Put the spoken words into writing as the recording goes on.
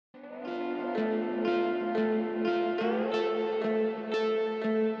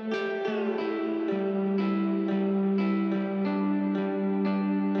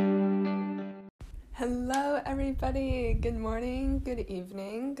everybody. Good morning, good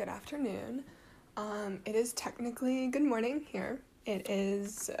evening, good afternoon. It is technically good morning here. It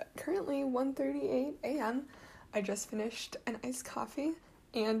is currently 1:38 a.m. I just finished an iced coffee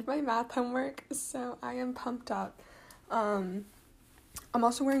and my math homework, so I am pumped up. I'm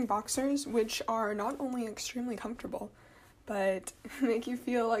also wearing boxers, which are not only extremely comfortable, but make you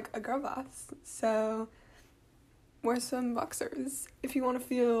feel like a girl boss. So wear some boxers if you want to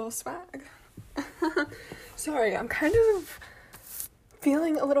feel swag. Sorry, I'm kind of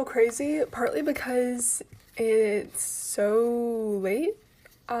feeling a little crazy, partly because it's so late.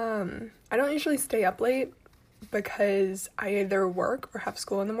 I don't usually stay up late because I either work or have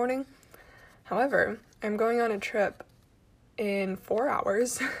school in the morning. However, I'm going on a trip in 4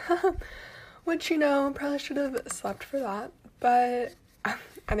 hours, which, probably should have slept for that, but I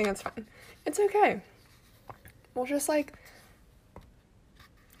think that's fine. It's okay. We'll just,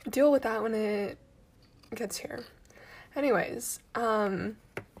 deal with that when it gets here. Anyways,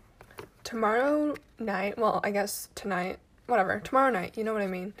 tomorrow night, well, I guess tonight, whatever, tomorrow night, you know what I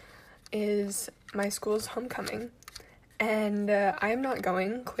mean, is my school's homecoming, and I am not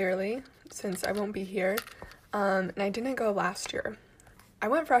going, clearly, since I won't be here, and I didn't go last year. I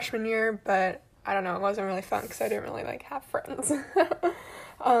went freshman year, but I don't know, it wasn't really fun, because I didn't really, have friends.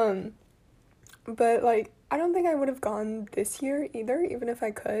 But, I don't think I would have gone this year either, even if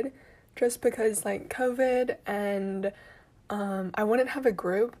I could, just because, COVID, and, I wouldn't have a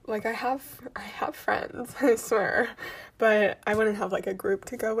group. I have friends, I swear, but I wouldn't have, a group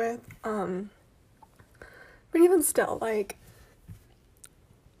to go with, but even still, I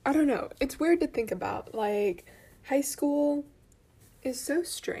don't know, it's weird to think about, high school is so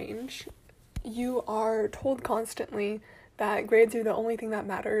strange. You are told constantly that grades are the only thing that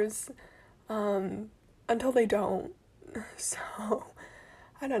matters, until they don't. So,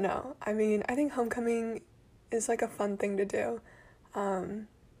 I don't know. I mean, I think homecoming is, a fun thing to do.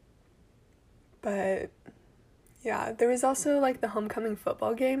 But, yeah, there was also, the homecoming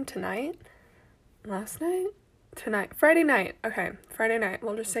football game tonight. Friday night. Okay, Friday night.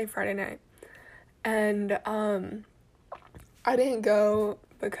 We'll just say Friday night. And, I didn't go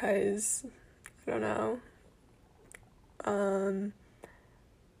because, I don't know.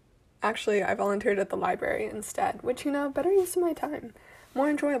 Actually, I volunteered at the library instead, which, better use of my time.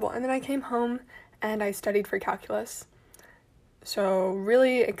 More enjoyable. And then I came home and I studied for calculus. So,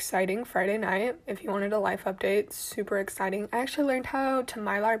 really exciting Friday night. If you wanted a life update, super exciting. I actually learned how to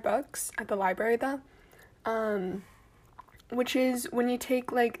Mylar books at the library, though. Which is when you take,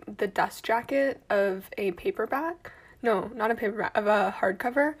 the dust jacket of a paperback. No, not a paperback, of a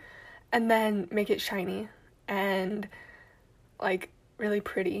hardcover. And then make it shiny. And, really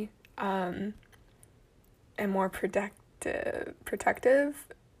pretty. And more protective,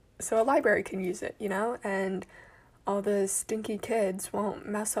 so a library can use it, and all the stinky kids won't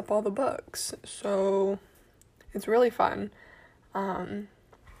mess up all the books, so it's really fun.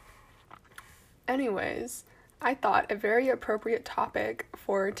 Anyways, I thought a very appropriate topic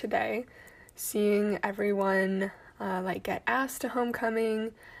for today, seeing everyone, get asked to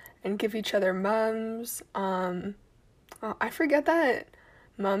homecoming and give each other mums. I forget that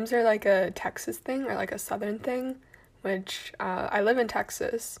mums are, a Texas thing, or, a Southern thing, which, I live in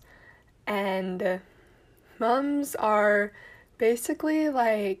Texas, and mums are basically,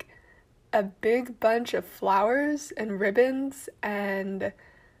 a big bunch of flowers and ribbons and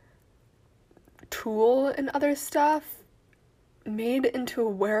tulle and other stuff made into a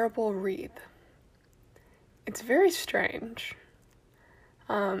wearable wreath. It's very strange.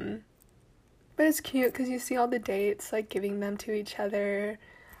 But it's cute because you see all the dates, giving them to each other.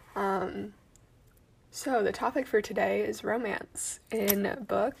 So the topic for today is romance in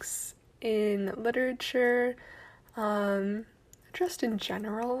books, in literature, just in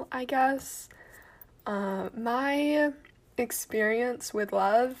general, I guess. My experience with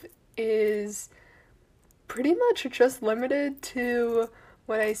love is pretty much just limited to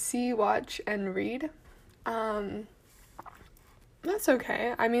what I see, watch, and read. That's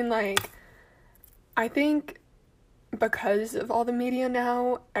okay. I mean, I think because of all the media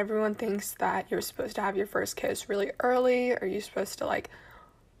now, everyone thinks that you're supposed to have your first kiss really early, or you're supposed to,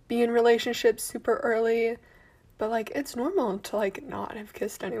 be in relationships super early, but, it's normal to, not have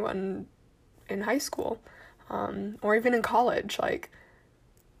kissed anyone in high school, or even in college,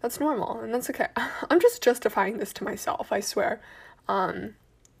 that's normal, and that's okay. I'm just justifying this to myself, I swear,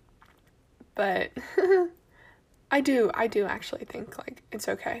 but I do actually think, it's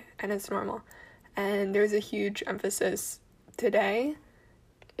okay, and it's normal. And there's a huge emphasis today,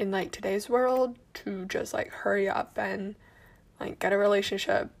 in, today's world, to just, hurry up and, get a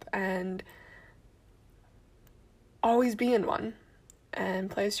relationship and always be in one and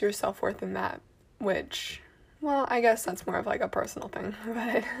place your self-worth in that, which, well, I guess that's more of like a personal thing,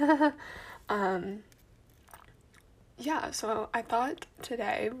 but yeah, so I thought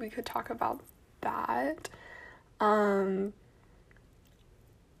today we could talk about that.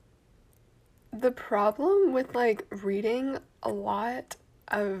 The problem with like reading a lot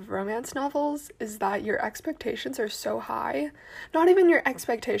of romance novels is that your expectations are so high. Not even your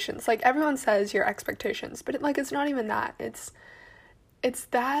expectations. Like everyone says your expectations, but it's not even that. It's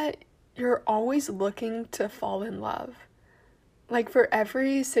that you're always looking to fall in love. Like for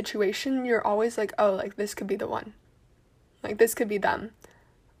every situation, you're always like, oh, like this could be the one. Like this could be them.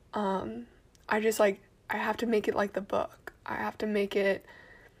 I have to make it like the book. I have to make it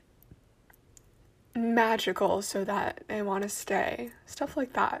magical so that they want to stay. Stuff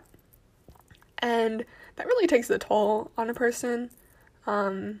like that. And that really takes a toll on a person.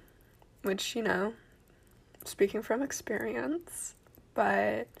 Which, speaking from experience,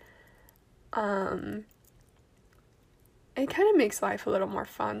 but it kind of makes life a little more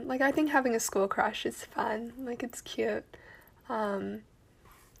fun. Like, I think having a school crush is fun. Like, it's cute.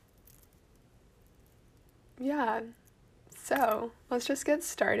 Yeah. So, let's just get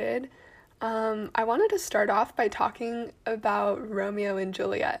started. I wanted to start off by talking about Romeo and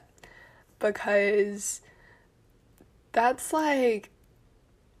Juliet, because that's, like,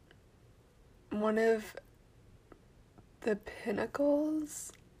 one of the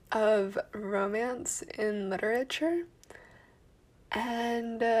pinnacles of romance in literature.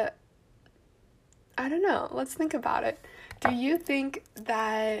 And I don't know, let's think about it. Do you think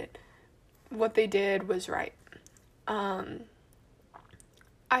that what they did was right?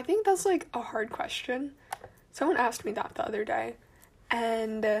 I think that's like a hard question. Someone asked me that the other day,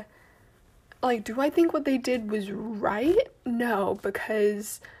 and like, do I think what they did was right? No,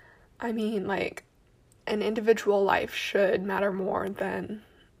 because I mean, like, an individual life should matter more than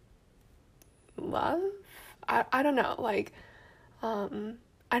love. I don't know, like,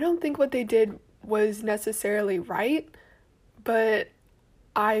 I don't think what they did was necessarily right, but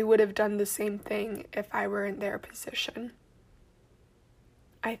I would have done the same thing if I were in their position.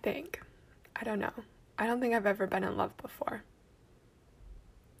 I think. I don't know. I don't think I've ever been in love before.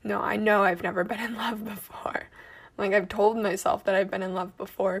 No, I know I've never been in love before. Like, I've told myself that I've been in love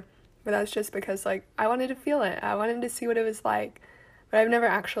before, but that's just because, like, I wanted to feel it. I wanted to see what it was like, but I've never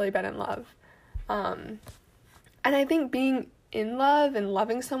actually been in love. And I think being in love and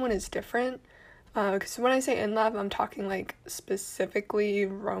loving someone is different, because when I say in love, I'm talking, like, specifically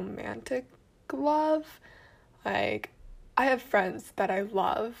romantic love. Like, I have friends that I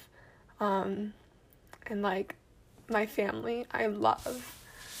love, and, like, my family I love,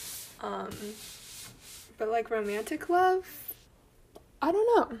 but, like, romantic love, I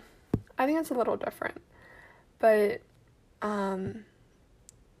don't know. I think it's a little different, but,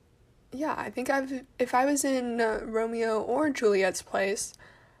 yeah, I think if I was in Romeo or Juliet's place,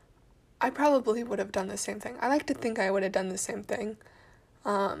 I probably would have done the same thing. I like to think I would have done the same thing.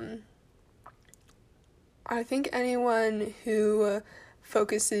 I think anyone who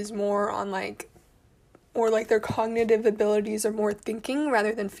focuses more on, like, or, like, their cognitive abilities are more thinking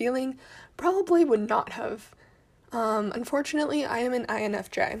rather than feeling, probably would not have. Unfortunately, I am an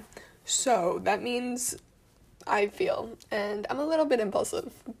INFJ, so that means I feel, and I'm a little bit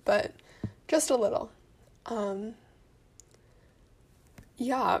impulsive, but just a little.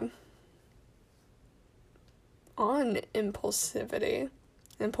 Yeah. On impulsivity,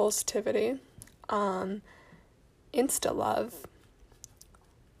 Insta-love.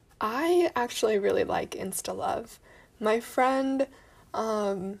 I actually really like Insta-love. My friend,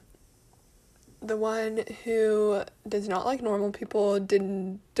 the one who does not like normal people,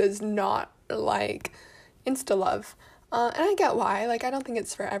 does not like Insta-love. And I get why. Like, I don't think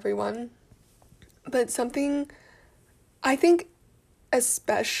it's for everyone. But I think,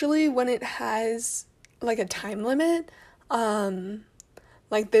 especially when it has, like, a time limit,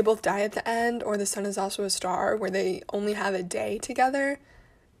 like, they both die at the end, or The Sun Is Also a Star, where they only have a day together,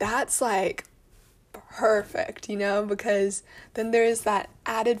 that's, like, perfect, because then there's that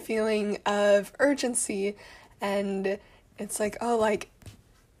added feeling of urgency, and it's like, oh, like,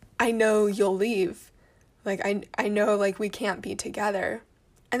 I know you'll leave, like, I know, like, we can't be together,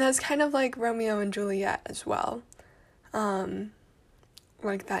 and that's kind of like Romeo and Juliet as well,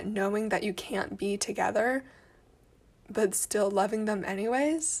 like, that knowing that you can't be together, but still loving them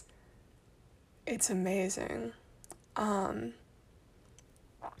anyways, it's amazing.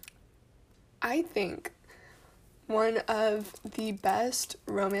 I think one of the best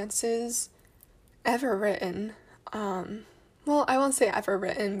romances ever written, well, I won't say ever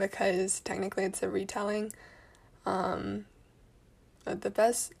written because technically it's a retelling, The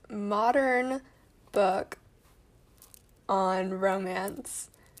best modern book on romance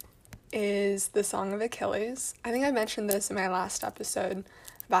is The Song of Achilles. I think I mentioned this in my last episode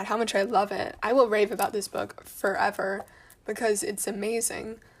about how much I love it. I will rave about this book forever because it's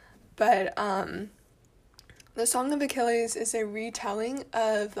amazing. But The Song of Achilles is a retelling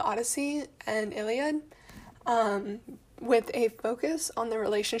of the Odyssey and Iliad, with a focus on the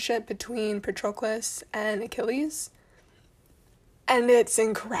relationship between Patroclus and Achilles. And it's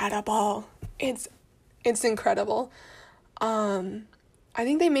incredible. It's incredible. I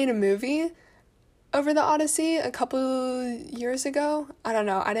think they made a movie over the Odyssey a couple years ago. I don't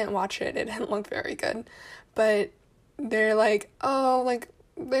know. I didn't watch it. It didn't look very good. But they're like, oh, like,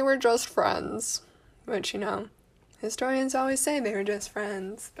 they were just friends. Which, you know, historians always say they were just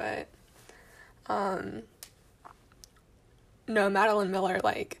friends. But, no, Madeline Miller,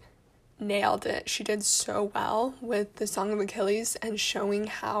 like, nailed it. She did so well with The Song of Achilles and showing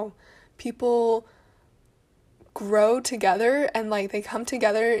how people grow together and, like, they come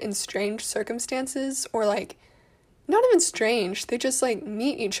together in strange circumstances, or, like, not even strange, they just, like,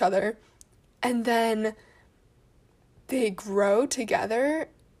 meet each other and then they grow together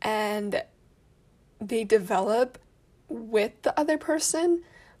and they develop with the other person,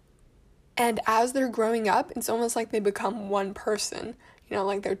 and as they're growing up, it's almost like they become one person, you know,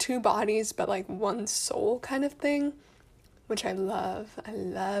 like they're two bodies but like one soul kind of thing, which I love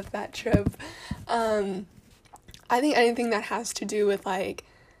that trope. I think anything that has to do with, like,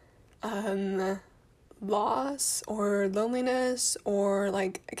 loss or loneliness or,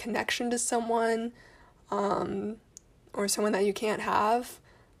 like, a connection to someone, or someone that you can't have,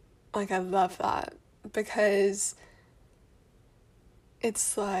 like, I love that, because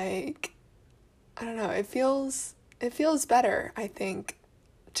it's, like, I don't know, it feels better, I think,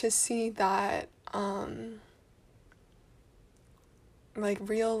 to see that, like,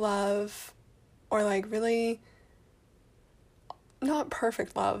 real love, or, like, really, not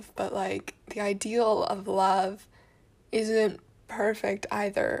perfect love, but, like, the ideal of love isn't perfect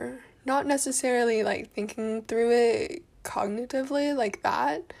either. Not necessarily, like, thinking through it cognitively like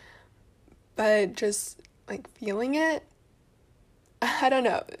that, but just, like, feeling it. I don't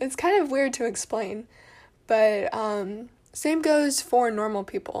know. It's kind of weird to explain, but same goes for Normal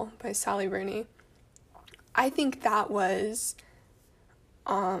People by Sally Rooney. I think that was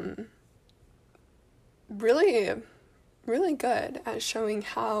really good at showing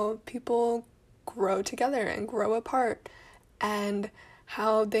how people grow together and grow apart, and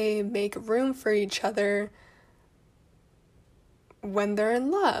how they make room for each other when they're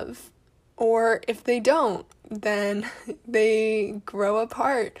in love. Or if they don't, then they grow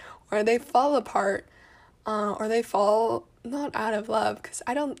apart, or they fall apart, or they fall not out of love, because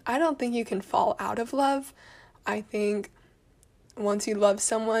I don't think you can fall out of love. I think once you love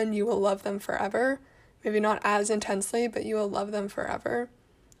someone, you will love them forever. Maybe not as intensely, but you will love them forever.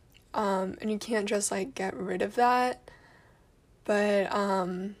 And you can't just, like, get rid of that. But,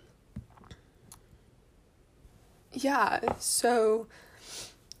 yeah, so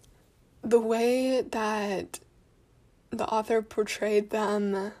the way that the author portrayed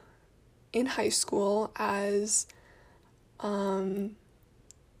them in high school as,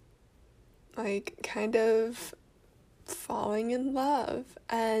 like, kind of falling in love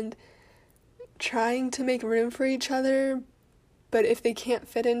and trying to make room for each other, but if they can't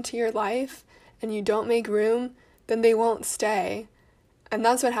fit into your life and you don't make room, then they won't stay. And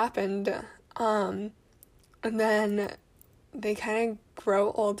that's what happened. And then they kind of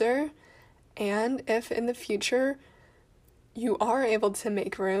grow older, and if in the future you are able to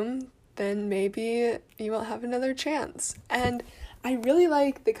make room, then maybe you will have another chance. And I really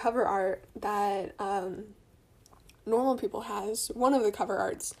like the cover art that Normal People has. One of the cover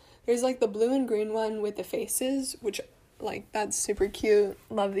arts. There's, like, the blue and green one with the faces, which, like, that's super cute.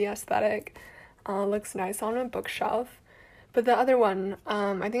 Love the aesthetic. Looks nice on a bookshelf. But the other one,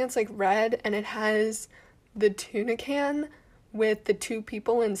 I think it's, like, red, and it has the tuna can with the two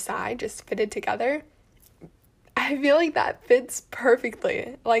people inside just fitted together. I feel like that fits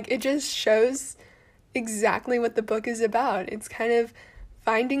perfectly. Like, it just shows exactly what the book is about. It's kind of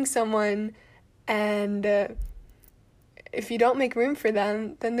finding someone, and if you don't make room for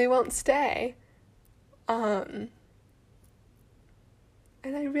them, then they won't stay. And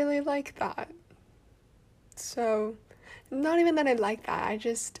I really like that. So, not even that I like that, I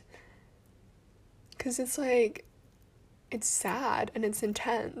just, because it's, like, it's sad, and it's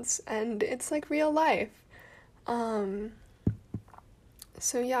intense, and it's, like, real life.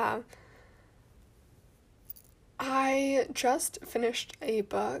 So yeah, I just finished a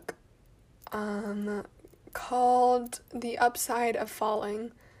book, called The Upside of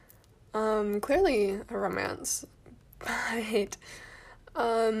Falling. Clearly a romance, but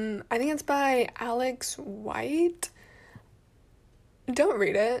I think it's by Alex White. Don't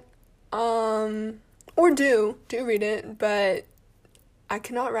read it. Or do read it, but I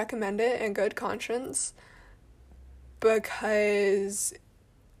cannot recommend it in good conscience because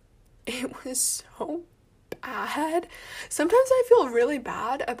it was so bad. Sometimes I feel really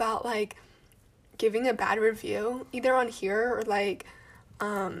bad about, like, giving a bad review, either on here or, like,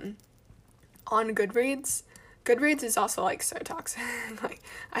 on Goodreads. Goodreads is also, like, so toxic. Like,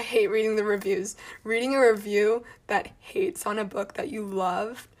 I hate reading the reviews. Reading a review that hates on a book that you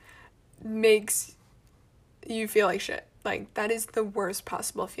love makes you feel like shit. Like, that is the worst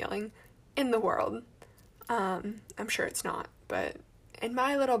possible feeling in the world. I'm sure it's not, but in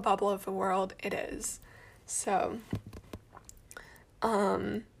my little bubble of the world, it is. So,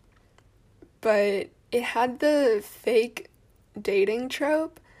 but it had the fake dating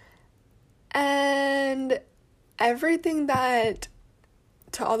trope, and everything that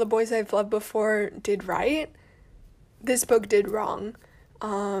To All the Boys I've Loved Before did right, this book did wrong.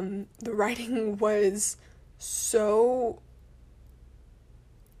 The writing was so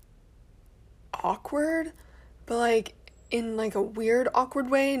awkward, but, like, in, like, a weird awkward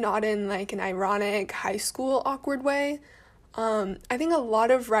way, not in, like, an ironic high school awkward way. I think a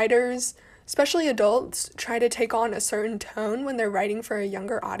lot of writers, especially adults, try to take on a certain tone when they're writing for a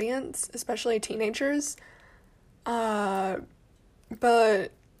younger audience, especially teenagers. But,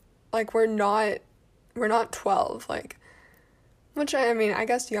 like, we're not 12, like, which, I mean, I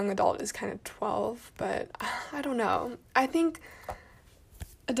guess young adult is kind of 12, but I don't know. I think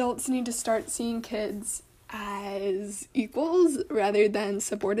adults need to start seeing kids as equals rather than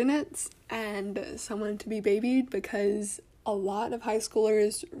subordinates and someone to be babied, because a lot of high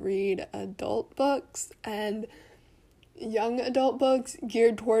schoolers read adult books, and young adult books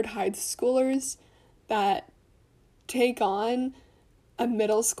geared toward high schoolers that take on a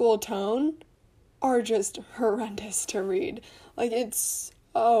middle school tone are just horrendous to read. Like, it's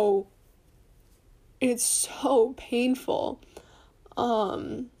so painful.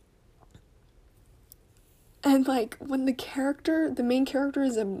 And, like, when the main character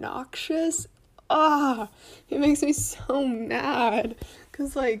is obnoxious, it makes me so mad.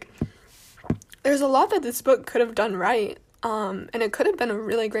 Because, like, there's a lot that this book could have done right. And it could have been a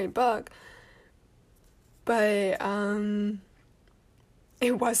really great book. But,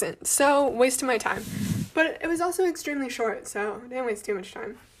 it wasn't. So, wasted my time. But it was also extremely short, so I didn't waste too much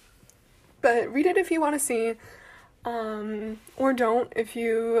time. But read it if you want to see. Or don't if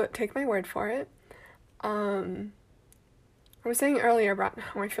you take my word for it. I was saying earlier about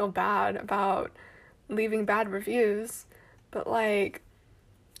how I feel bad about leaving bad reviews, but, like,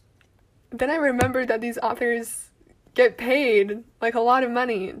 then I remembered that these authors get paid, like, a lot of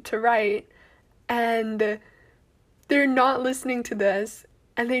money to write, and they're not listening to this,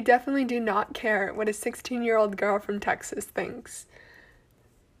 and they definitely do not care what a 16-year-old girl from Texas thinks.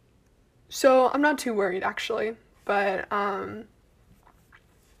 So I'm not too worried, actually, but,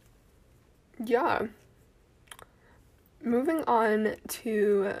 yeah. Moving on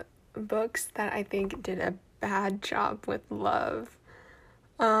to books that I think did a bad job with love.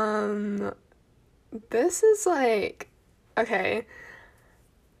 This is, like, okay.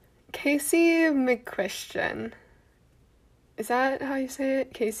 Casey McQuiston. Is that how you say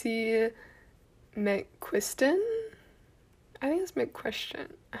it? Casey McQuiston? I think it's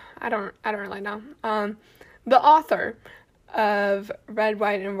McQuiston. I don't really know. The author of Red,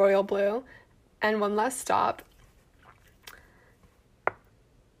 White, and Royal Blue and One Less Stop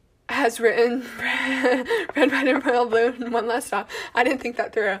has written Red, White, and Royal Blue and One Less Stop. I didn't think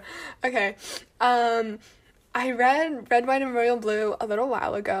that through. Okay. I read Red, White, and Royal Blue a little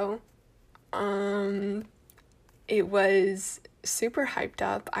while ago. It was super hyped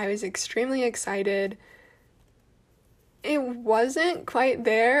up. I was extremely excited. It wasn't quite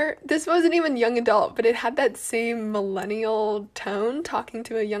there. This wasn't even young adult, but it had that same millennial tone, talking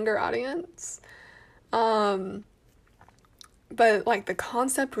to a younger audience. But, like, the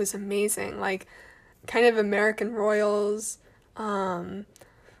concept was amazing. Like, kind of American royals. You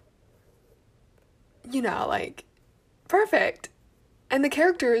know, like, perfect. And the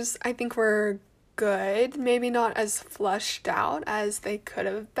characters, I think, were good. Maybe not as fleshed out as they could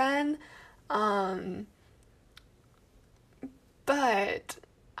have been. But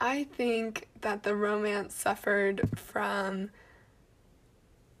I think that the romance suffered from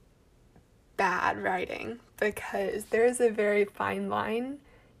bad writing, because there's a very fine line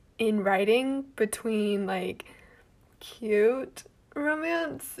in writing between, like, cute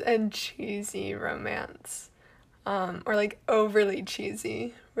romance and cheesy romance. or like overly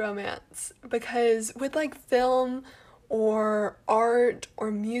cheesy romance, because with like film or art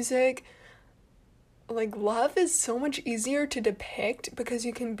or music, like love is so much easier to depict because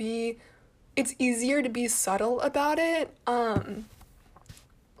it's easier to be subtle about it.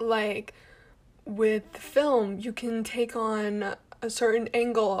 Like with film, you can take on a certain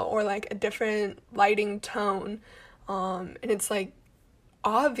angle or like a different lighting tone, and it's like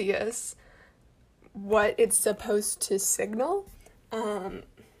obvious what it's supposed to signal.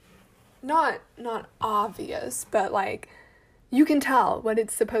 Not obvious, but like you can tell what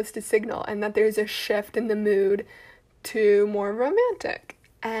it's supposed to signal, and that there's a shift in the mood to more romantic.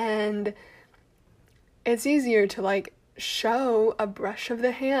 And it's easier to like show a brush of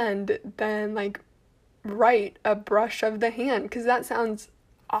the hand than like write a brush of the hand, because that sounds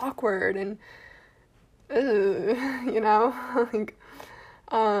awkward and like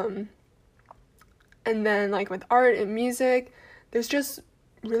and then like with art and music, there's just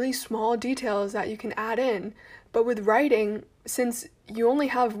really small details that you can add in. But with writing, since you only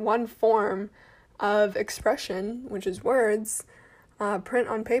have one form of expression, which is words, print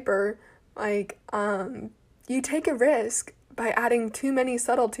on paper, like you take a risk by adding too many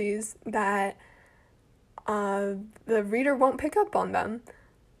subtleties that the reader won't pick up on them.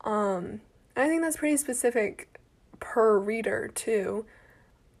 And I think that's pretty specific per reader too,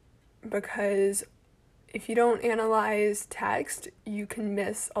 because if you don't analyze text, you can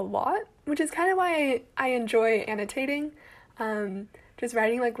miss a lot, which is kind of why I enjoy annotating. Just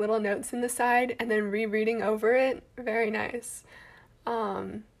writing like little notes in the side and then rereading over it, very nice.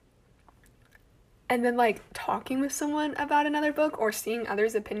 And then like talking with someone about another book or seeing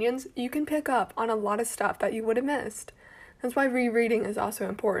others' opinions, you can pick up on a lot of stuff that you would have missed. That's why rereading is also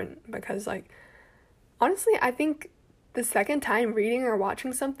important, because like honestly, I think the second time reading or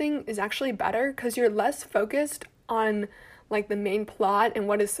watching something is actually better, because you're less focused on like the main plot and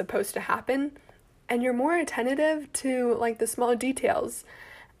what is supposed to happen, and you're more attentive to like the small details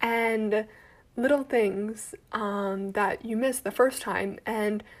and little things that you missed the first time,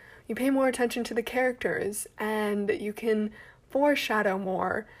 and you pay more attention to the characters, and you can foreshadow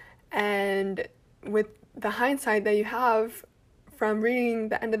more. And with the hindsight that you have from reading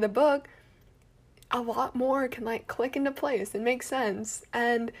the end of the book, a lot more can like click into place and make sense,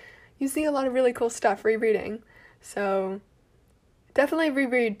 and you see a lot of really cool stuff rereading. So definitely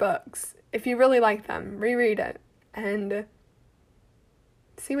reread books. If you really like them, reread it and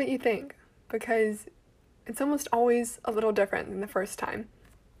see what you think, because it's almost always a little different than the first time.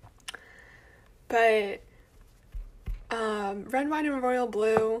 But Red, White, and Royal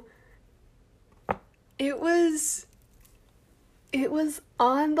Blue, it was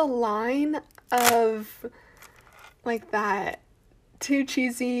on the line of like that too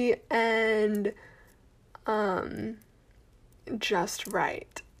cheesy and just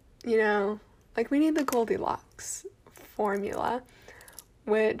right, like we need the Goldilocks formula,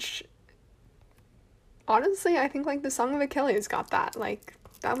 which honestly I think like the Song of Achilles got that. Like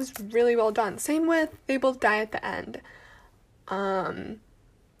that was really well done. Same with They Both Die at the End.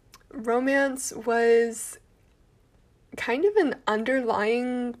 Romance was kind of an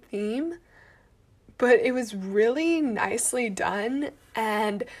underlying theme, but it was really nicely done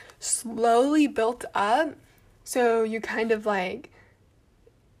and slowly built up, so you kind of like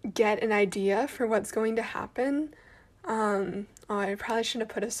get an idea for what's going to happen. I probably should have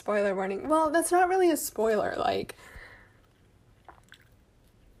put a spoiler warning. Well, that's not really a spoiler, like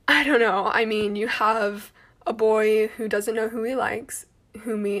I don't know. I mean, you have a boy who doesn't know who he likes,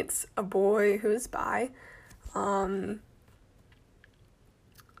 who meets a boy who is bi.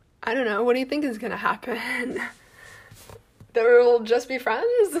 I don't know. What do you think is gonna happen? They will just be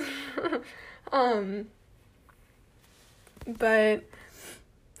friends? But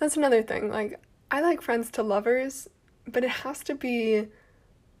that's another thing. Like, I like Friends to Lovers, but it has to be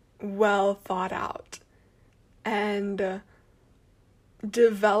well thought out and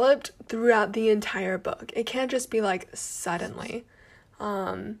developed throughout the entire book. It can't just be like suddenly.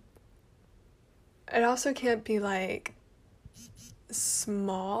 It also can't be like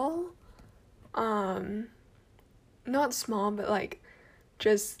small. Not small, but like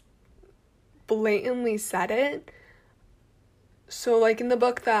just blatantly said it. So like in the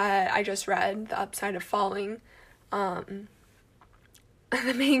book that I just read, The Upside of Falling, the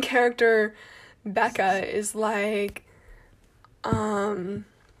main character Becca is like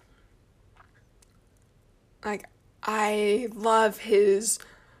I love his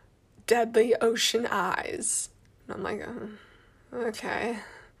deadly ocean eyes. And I'm like, okay,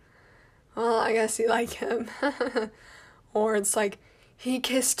 well, I guess you like him. Or it's like, he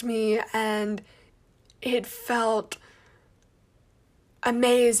kissed me and it felt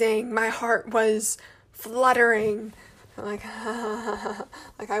amazing. My heart was fluttering. I'm like,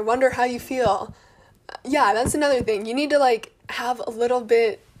 like, I wonder how you feel. Yeah, that's another thing. You need to, like, have a little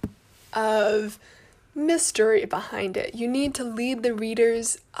bit of mystery behind it. You need to lead the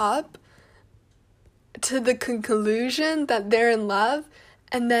readers up to the conclusion that they're in love,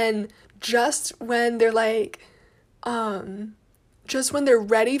 and then just when they're like, just when they're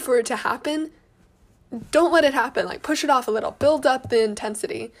ready for it to happen, don't let it happen. Like, push it off a little. Build up the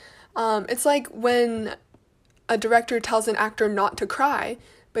intensity. It's like when a director tells an actor not to cry,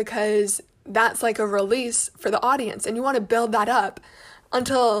 because that's like a release for the audience, and you want to build that up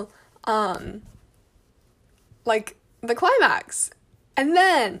until like the climax, and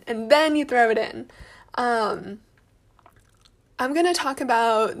then you throw it in. I'm gonna talk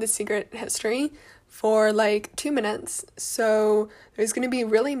about The Secret History for like 2 minutes, so there's gonna be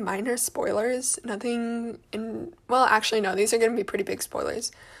really minor spoilers, nothing in, well, actually no, these are gonna be pretty big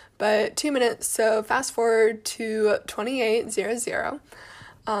spoilers, but 2 minutes, so fast forward to 2800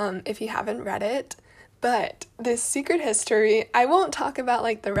 if you haven't read it. But This Secret History, I won't talk about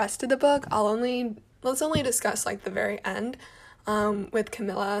like the rest of the book. Let's only discuss like the very end with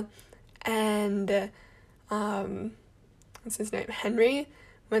Camilla and what's his name, Henry.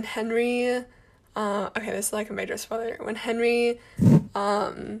 When Henry, okay, this is like a major spoiler. When Henry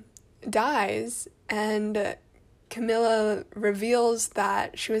dies and Camilla reveals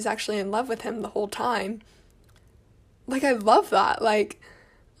that she was actually in love with him the whole time, like, I love that. Like,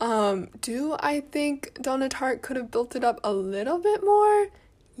 do I think Donna Tartt could have built it up a little bit more?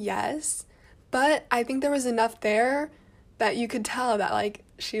 Yes. But I think there was enough there that you could tell that, like,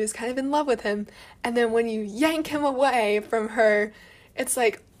 she was kind of in love with him. And then when you yank him away from her, it's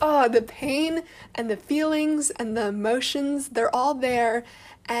like, oh, the pain and the feelings and the emotions, they're all there.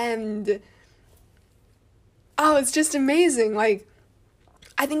 And, oh, it's just amazing. Like,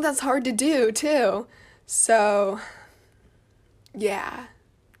 I think that's hard to do, too. So, yeah.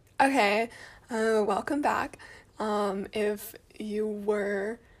 Okay, welcome back. If you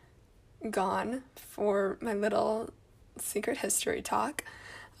were gone for my little secret history talk,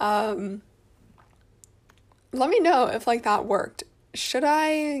 let me know if like that worked. Should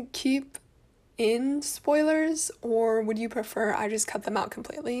I keep in spoilers, or would you prefer I just cut them out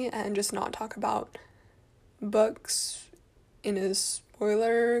completely and just not talk about books in a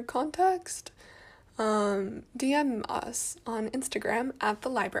spoiler context? DM us on Instagram at The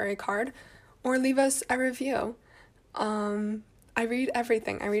Library Card, or leave us a review. I read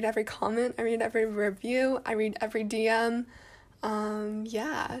everything. I read every comment. I read every review. I read every DM.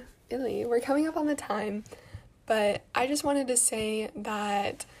 Yeah, really, we're coming up on the time, but I just wanted to say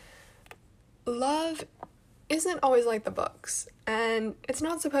that love isn't always like the books, and it's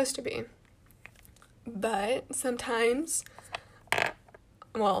not supposed to be, but sometimes,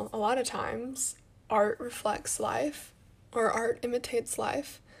 well, a lot of times, art reflects life, or art imitates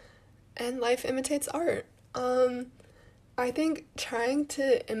life, and life imitates art. I think trying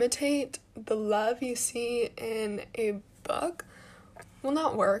to imitate the love you see in a book will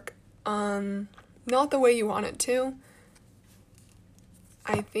not work. Not the way you want it to.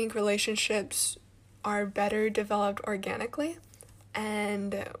 I think relationships are better developed organically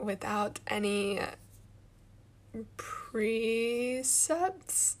and without any precepts.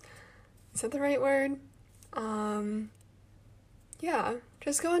 Is that the right word? Yeah,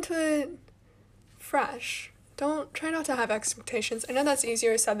 just go into it fresh. Try not to have expectations. I know that's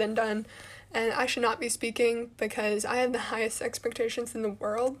easier said than done, and I should not be speaking because I have the highest expectations in the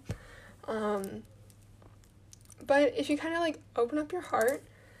world. But if you kind of like open up your heart,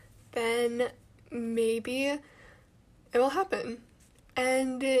 then maybe it will happen.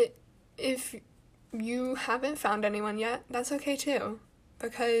 And if you haven't found anyone yet, that's okay too,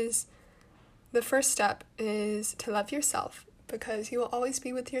 because the first step is to love yourself, because you will always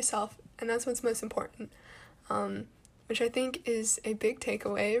be with yourself, and that's what's most important. Which I think is a big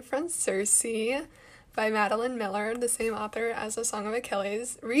takeaway from Circe by Madeline Miller, the same author as A Song of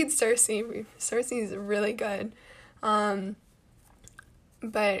Achilles. Read Circe. Circe is really good. But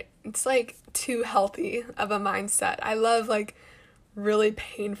it's like too healthy of a mindset. I love like really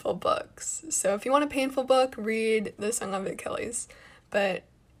painful books. So if you want a painful book, read The Song of Achilles. But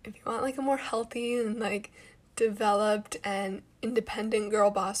if you want like a more healthy and like developed and independent girl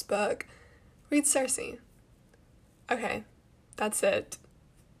boss book, read Circe. Okay, that's it.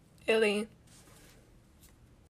 Illy.